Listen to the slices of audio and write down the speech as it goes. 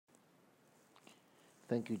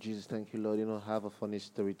Thank you, Jesus. Thank you, Lord. I have a funny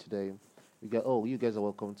story today. You guys are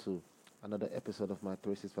welcome to another episode of my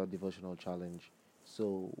 365 devotional challenge.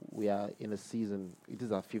 So we are in a season. It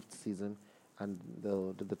is our fifth season, and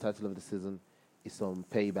the title of the season is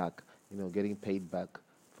payback. Getting paid back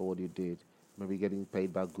for what you did. Maybe getting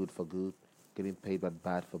paid back good for good, getting paid back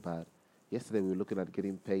bad for bad. Yesterday we were looking at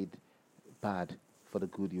getting paid bad for the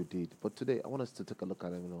good you did, but today I want us to take a look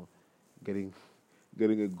at getting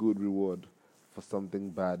getting a good reward for something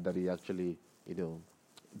bad that he actually, you know,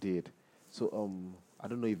 did. So I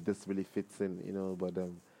don't know if this really fits in, but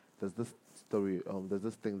there's this there's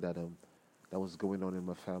this thing that was going on in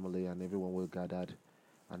my family, and everyone were gathered,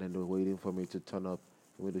 and then they were waiting for me to turn up,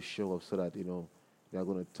 for me to show up, so that they're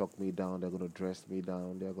gonna talk me down, they're gonna dress me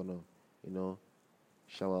down, they're gonna, you know,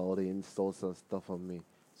 shower all the insults and stuff on me.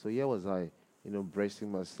 So here was I,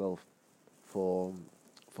 bracing myself for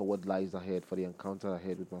for what lies ahead, for the encounter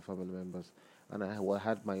ahead with my family members. And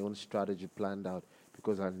had my own strategy planned out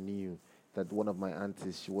because I knew that one of my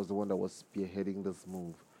aunties, she was the one that was spearheading this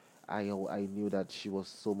move. I knew that she was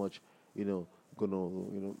so much, you know,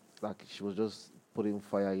 gonna, like she was just putting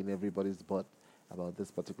fire in everybody's butt about this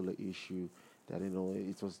particular issue. That it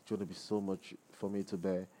was going to be so much for me to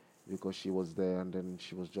bear because she was there, and then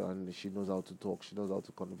and she knows how to talk, she knows how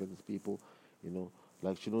to convince people, you know,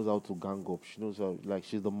 like she knows how to gang up, she knows how, like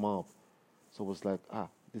she's the mob. So it was like,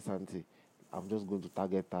 this auntie, I'm just going to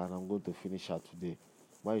target her and I'm going to finish her today.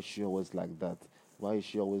 Why is she always like that? Why is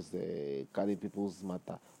she always carrying people's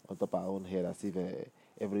matter on top of her own head as if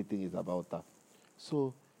everything is about her?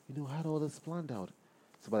 So, I had all this planned out.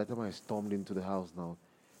 So by the time I stormed into the house now,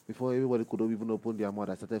 before everybody could even open their mouth,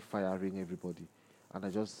 I started firing everybody. And I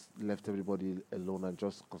just left everybody alone and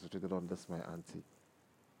just concentrated on this, my auntie.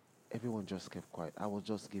 Everyone just kept quiet. I was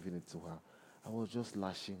just giving it to her. I was just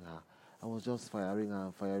lashing her. I was just firing her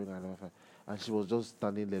and firing her and she was just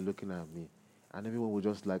standing there looking at me. And everyone was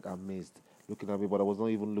just like amazed, looking at me, but I was not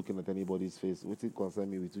even looking at anybody's face. What it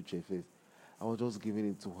concerned me with Uche face. I was just giving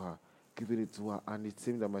it to her, and it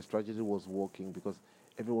seemed that my strategy was working because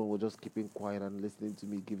everyone was just keeping quiet and listening to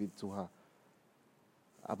me give it to her.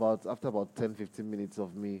 After about 10, 15 minutes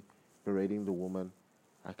of me berating the woman,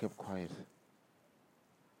 I kept quiet.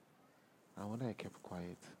 And when I kept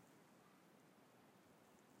quiet,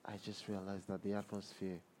 I just realized that the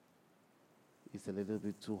atmosphere is a little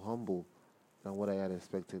bit too humble than what I had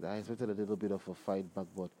expected. I expected a little bit of a fight back,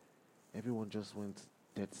 but everyone just went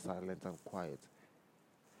dead silent and quiet.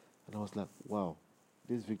 And I was like, wow,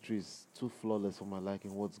 this victory is too flawless for my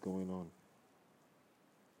liking. What's going on?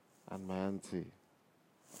 And my auntie,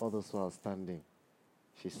 all those while standing,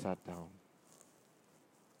 she sat down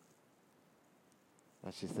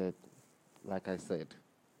and she said, like I said,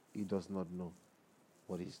 he does not know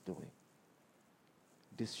what he's doing.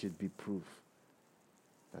 This should be proof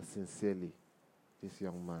that sincerely this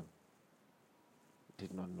young man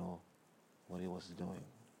did not know what he was doing.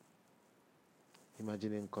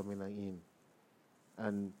 Imagine him coming in,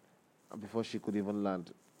 and before she could even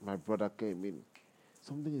land, my brother came in.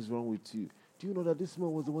 Something is wrong with you. Do you know that this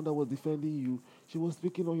man was the one that was defending you? She was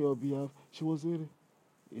speaking on your behalf. She was in.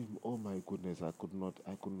 Oh my goodness, I could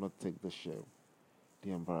not take the shame.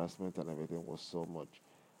 The embarrassment and everything was so much.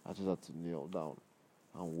 I just had to kneel down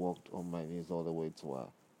and walked on my knees all the way to her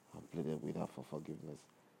and pleaded with her for forgiveness.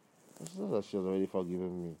 And she said that she has already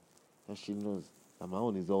forgiven me. And she knows that my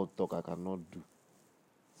own is all talk I cannot do.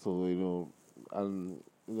 So,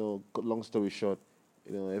 long story short,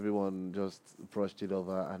 everyone just brushed it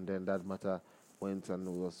over, and then that matter went and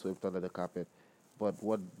was swept under the carpet. But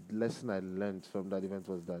what lesson I learned from that event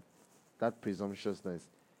was that presumptuousness,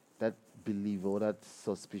 that belief or that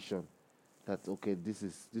suspicion that okay, this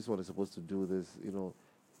one is supposed to do this,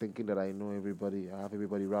 thinking that I know everybody, I have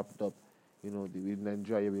everybody wrapped up, in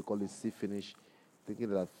Nigeria we call it see finish, thinking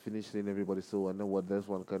that I've finished in everybody, so I know what this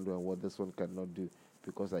one can do and what this one cannot do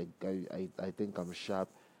because I think I'm sharp,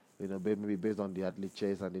 maybe based on the athlete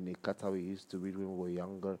chase and in the kata we used to read when we were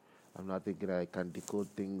younger. I'm not thinking I can decode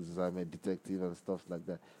things, I'm a detective and stuff like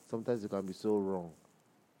that. Sometimes you can be so wrong.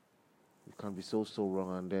 You can be so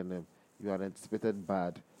wrong, and then you are anticipated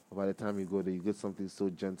bad. But by the time you go there, you get something so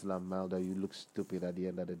gentle and mild that you look stupid at the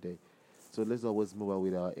end of the day. So let's always move on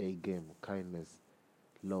with our A game, kindness,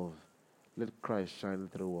 love. Let Christ shine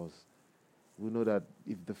through us. We know that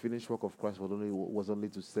if the finished work of Christ was only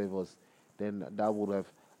to save us, then that would have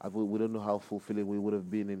we don't know how fulfilling we would have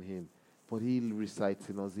been in Him. But He resides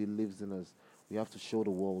in us. He lives in us. We have to show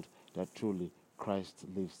the world that truly Christ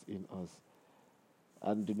lives in us.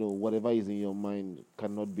 And whatever is in your mind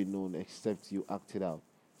cannot be known except you act it out.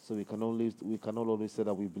 So we cannot always say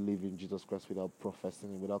that we believe in Jesus Christ without professing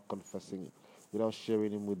Him, without confessing Him, without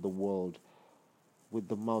sharing Him with the world. With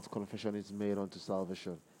the mouth, confession is made unto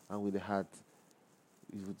salvation, and with the heart,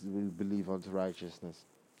 you will believe unto righteousness.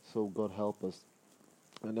 So God help us.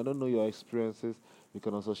 And I don't know your experiences. You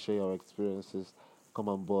can also share your experiences. Come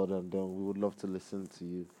on board, and we would love to listen to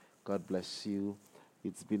you. God bless you.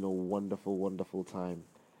 It's been a wonderful, wonderful time.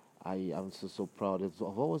 I am so proud.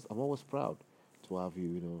 I'm always proud to have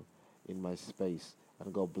you, in my space.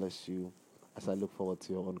 And God bless you as I look forward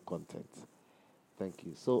to your own content. Thank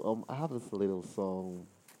you. So I have this little song.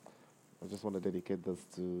 I just want to dedicate this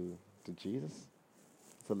to Jesus.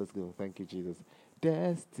 So let's go. Thank you, Jesus.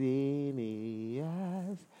 Destiny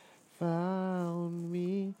has found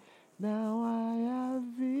me. Now I have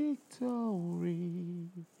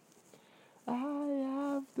victory. I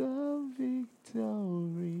have the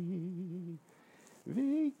victory.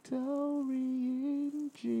 Victory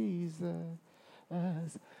in Jesus.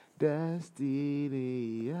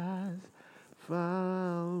 Destiny has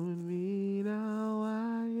found me. Now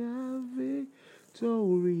I have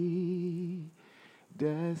victory.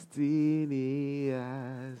 Destiny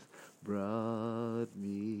has brought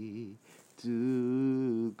me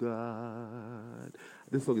to God.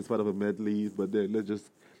 This song is part of a medley, but then let's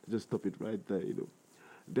just stop it right there.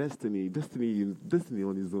 Destiny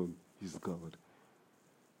on his own is God.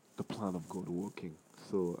 The plan of God working.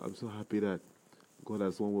 So I'm so happy that God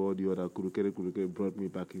has one way or the other brought me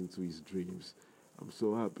back into His dreams. I'm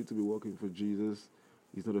so happy to be working for Jesus.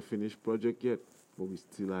 It's not a finished project yet, but we're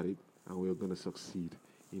still at it, and we're going to succeed.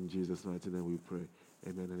 In Jesus' mighty name we pray.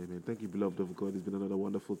 Amen and amen. Thank you, beloved of God. It's been another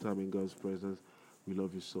wonderful time in God's presence. We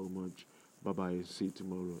love you so much. Bye-bye. See you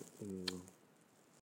tomorrow.